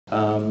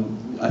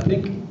I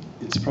think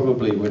it's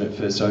probably when it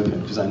first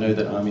opened, because I know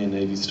that Army and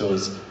Navy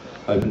stores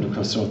opened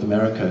across North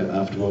America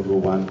after World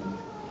War I,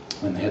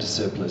 when they had a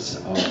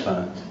surplus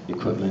of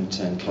equipment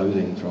and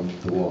clothing from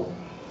the war.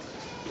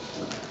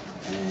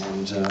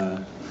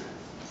 And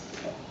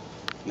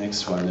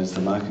next one is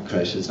the market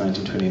crashes,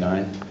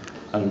 1929,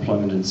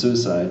 unemployment and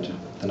suicide,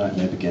 the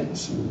nightmare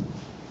begins.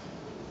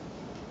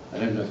 I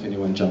don't know if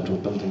anyone jumped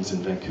off buildings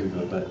in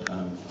Vancouver, but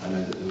I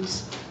know that there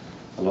was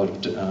a lot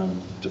of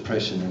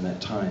depression in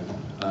that time.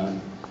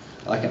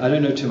 I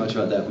don't know too much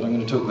about that, but I'm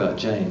going to talk about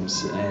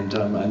James. And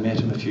I met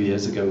him a few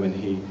years ago when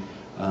he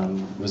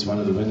was one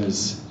of the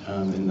winners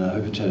in the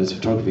Hope and Shadows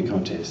photography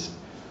contest.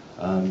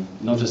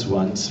 Not just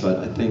once, but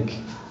I think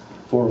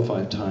 4 or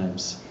 5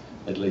 times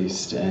at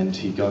least, and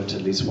he got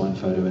at least one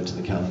photo into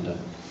the calendar.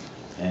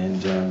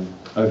 And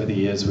over the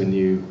years,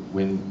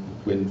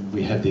 when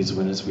we have these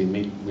winners, we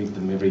meet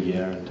them every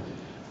year and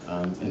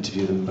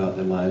interview them about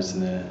their lives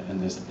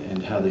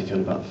and how they feel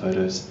about the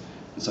photos.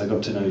 So I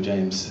got to know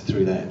James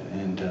through that,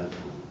 and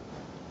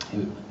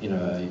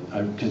I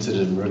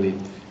considered him a really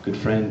good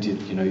friend.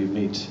 You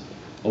meet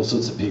all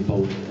sorts of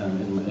people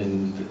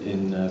in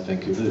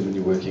Vancouver when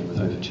you're working with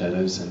Hope and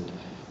Shadows, and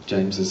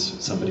James is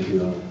somebody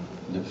who I'll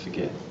never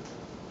forget.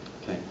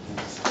 Okay,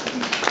 thanks.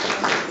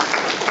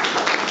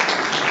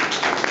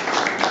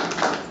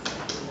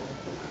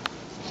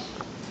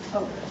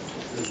 Oh.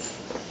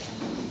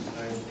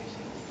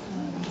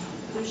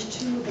 There's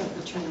 2 about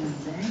the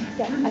trans, eh?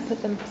 Yeah, I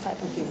put them side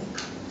by side.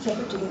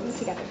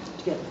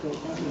 Together, great,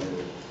 thank you.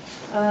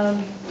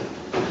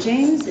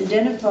 James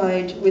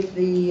identified with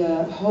the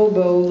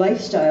hobo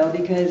lifestyle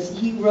because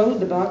he rode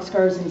the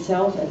boxcars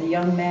himself as a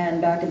young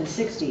man back in the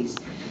 60s,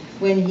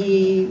 when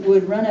he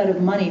would run out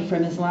of money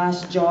from his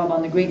last job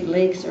on the Great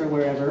Lakes or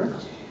wherever,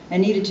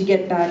 and needed to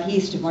get back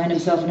east to find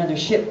himself another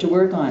ship to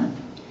work on.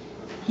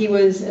 He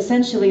was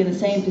essentially in the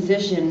same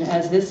position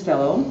as this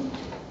fellow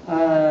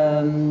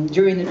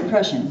during the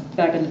Depression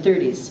back in the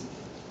 30s.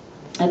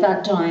 At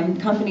that time,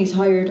 companies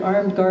hired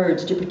armed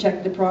guards to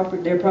protect their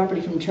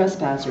property from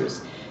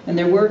trespassers, and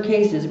there were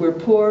cases where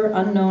poor,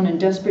 unknown, and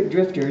desperate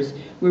drifters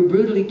were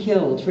brutally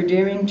killed for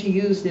daring to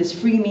use this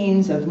free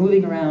means of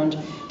moving around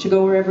to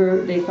go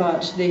wherever they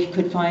thought they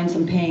could find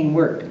some paying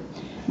work.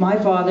 My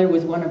father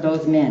was one of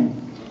those men.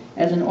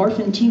 As an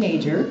orphan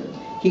teenager,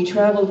 he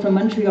traveled from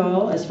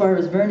Montreal as far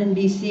as Vernon,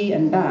 BC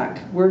and back,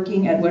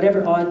 working at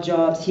whatever odd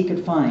jobs he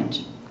could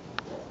find.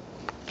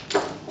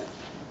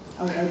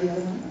 Oh, the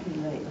other one? Okay,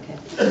 right, okay.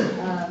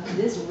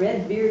 This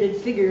red-bearded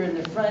figure in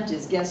the front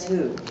is guess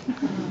who?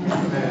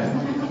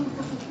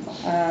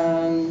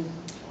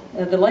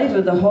 The life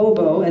of the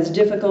hobo, as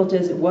difficult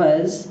as it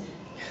was,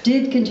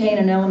 did contain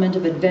an element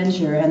of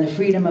adventure and the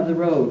freedom of the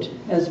road,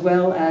 as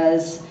well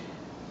as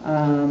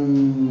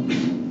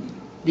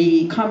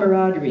the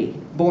camaraderie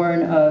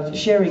born of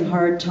sharing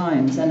hard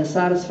times and the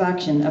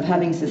satisfaction of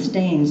having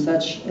sustained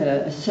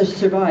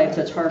survived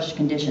such harsh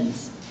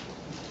conditions.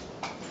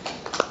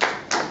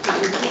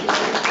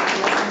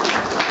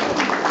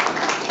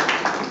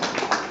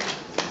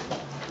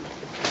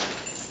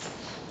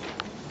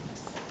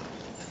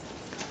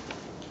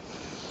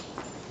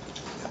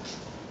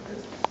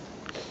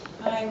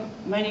 Hi,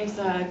 my name's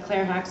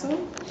Claire Haxel.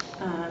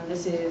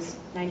 This is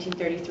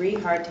 1933,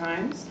 Hard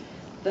Times.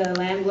 The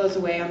land blows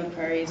away on the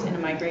prairies and a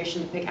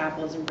migration to pick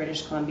apples in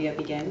British Columbia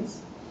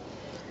begins.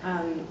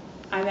 I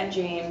met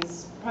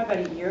James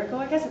probably about a year ago,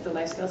 I guess, at the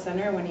Life Skills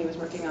Center when he was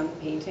working on the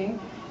painting,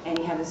 and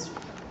he had this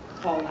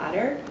tall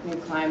ladder, and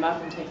he'd climb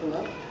up and take a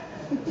look,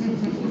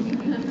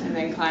 and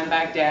then climb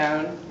back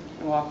down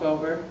and walk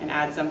over and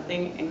add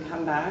something and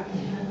come back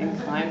and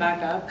climb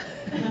back up.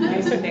 And I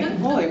used to think,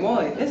 holy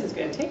moly, this is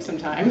going to take some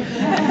time.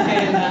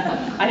 And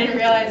I didn't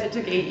realize it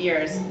took 8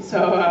 years,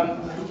 so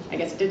I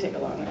guess it did take a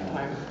long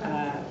time.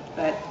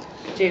 But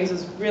James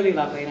was really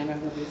lovely, and I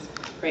know he was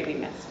greatly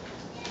missed.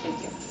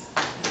 Thank you.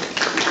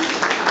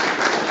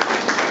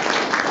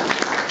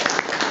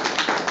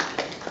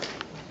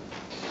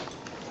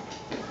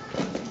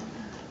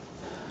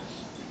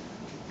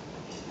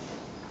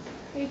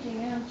 Hey,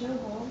 Gina, I'm Joe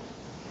Hall.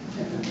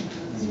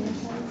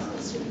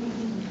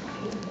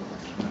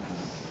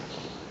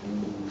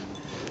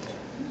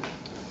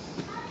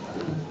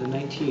 The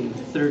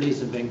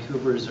 1930s in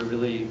Vancouver is a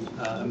really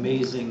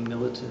amazing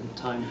militant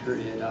time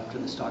period after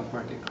the stock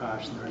market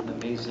crash, and there was an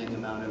amazing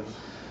amount of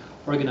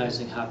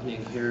organizing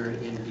happening here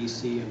in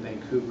BC and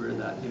Vancouver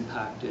that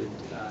impacted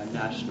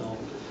national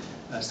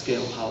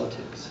scale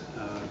politics.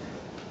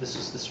 This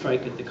was the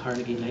strike at the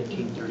Carnegie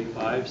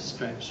 1935.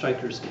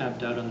 Strikers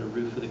camped out on the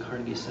roof of the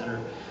Carnegie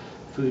Center.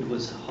 Food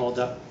was hauled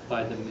up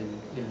by them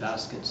in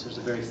baskets. There's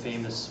a very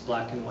famous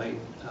black and white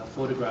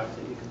photograph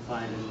that you can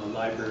find in the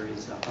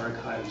library's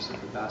archives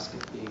of the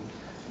basket being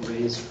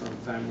raised from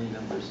family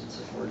members and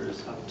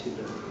supporters up to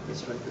the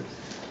strikers.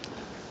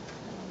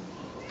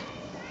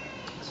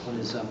 This one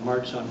is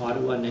March on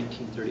Ottawa,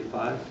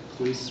 1935.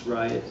 Police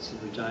riots in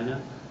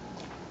Regina.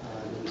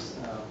 There was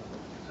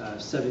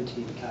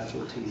 17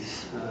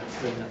 casualties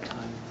during that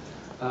time.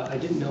 I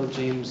didn't know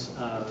James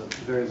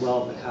very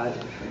well, but had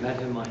met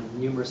him on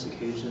numerous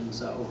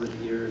occasions over the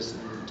years,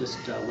 and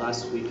just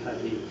last week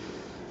had the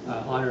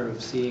honor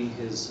of seeing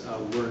his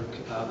work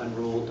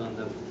unrolled on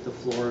the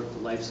floor of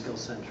the Life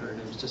Skills Center, and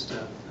it was just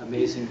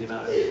amazing the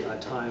amount of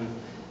time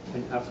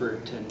and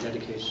effort and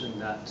dedication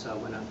that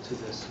went up to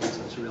this. So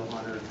it's a real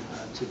honor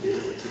to be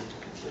here with you.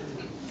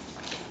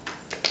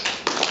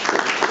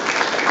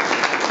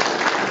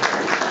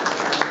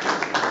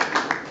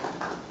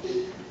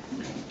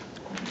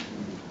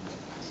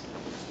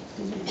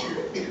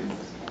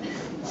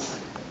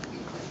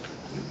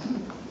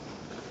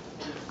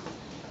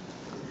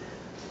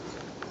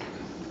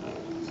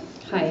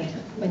 Hi,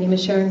 my name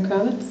is Sharon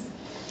Kravitz.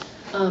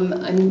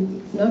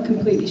 I'm not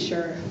completely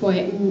sure why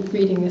I'm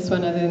reading this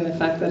one other than the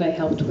fact that I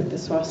helped with the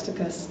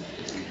swastikas.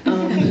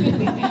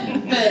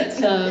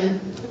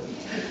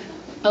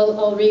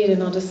 I'll read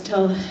and I'll just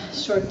tell a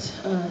short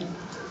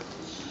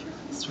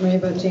story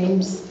about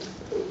James.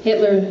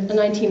 Hitler, in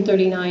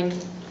 1939,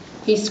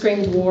 he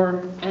screamed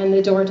war and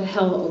the door to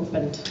hell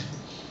opened.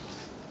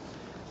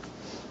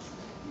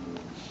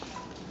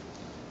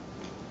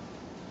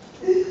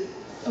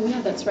 Oh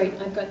yeah, that's right.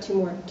 I've got 2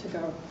 more to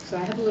go. So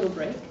I have a little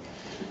break,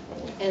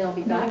 and I'll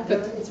be back.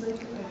 But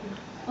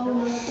oh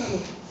no, that's not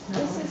me.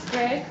 This is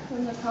Greg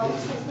from the College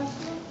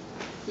Festival.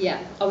 Yeah,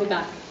 I'll be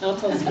back. I'll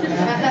tell the story.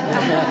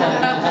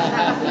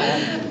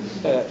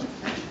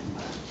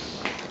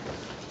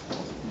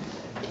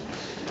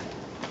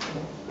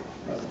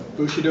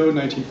 Bushido,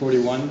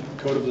 1941,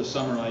 Code of the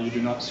Samurai, you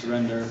do not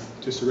surrender.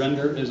 To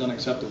surrender is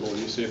unacceptable.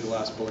 You save the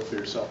last bullet for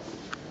yourself.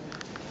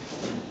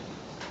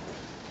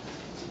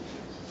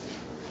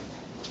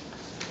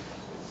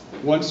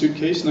 One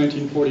suitcase,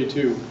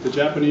 1942. The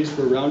Japanese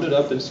were rounded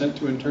up and sent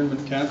to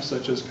internment camps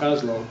such as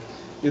Kaslo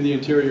in the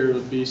interior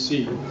of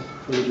BC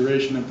for the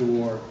duration of the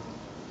war.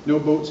 No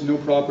boats, no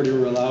property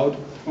were allowed,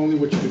 only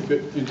what you could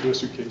fit into a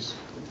suitcase.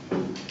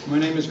 My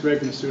name is Greg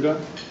Masuda,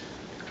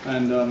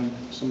 and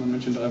someone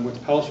mentioned I'm with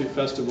the Powell Street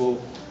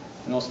Festival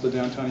and also the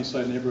downtown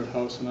Eastside Neighborhood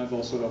House, and I've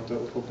also helped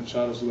out with Open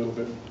Shadows a little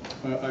bit.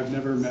 I've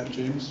never met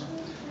James,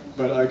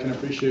 but I can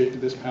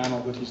appreciate this panel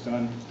that he's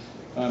done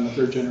on the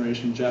 3rd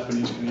generation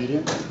Japanese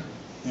Canadian.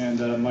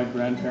 And my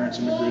grandparents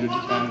immigrated to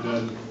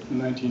Canada in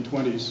the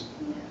 1920s.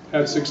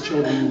 Had 6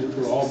 children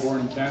who were all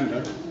born in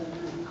Canada.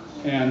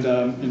 And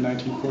in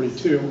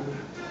 1942,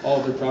 all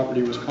of their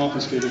property was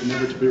confiscated,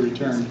 never to be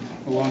returned,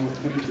 along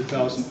with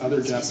 22,000 other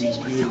Japanese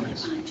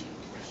Canadians.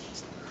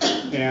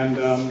 And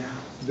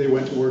they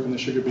went to work in the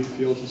sugar beet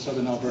fields in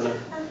southern Alberta.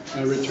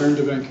 I returned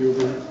to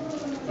Vancouver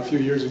a few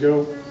years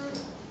ago,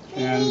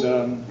 and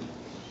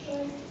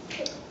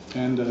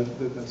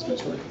that's my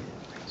story.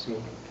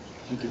 So,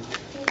 thank you.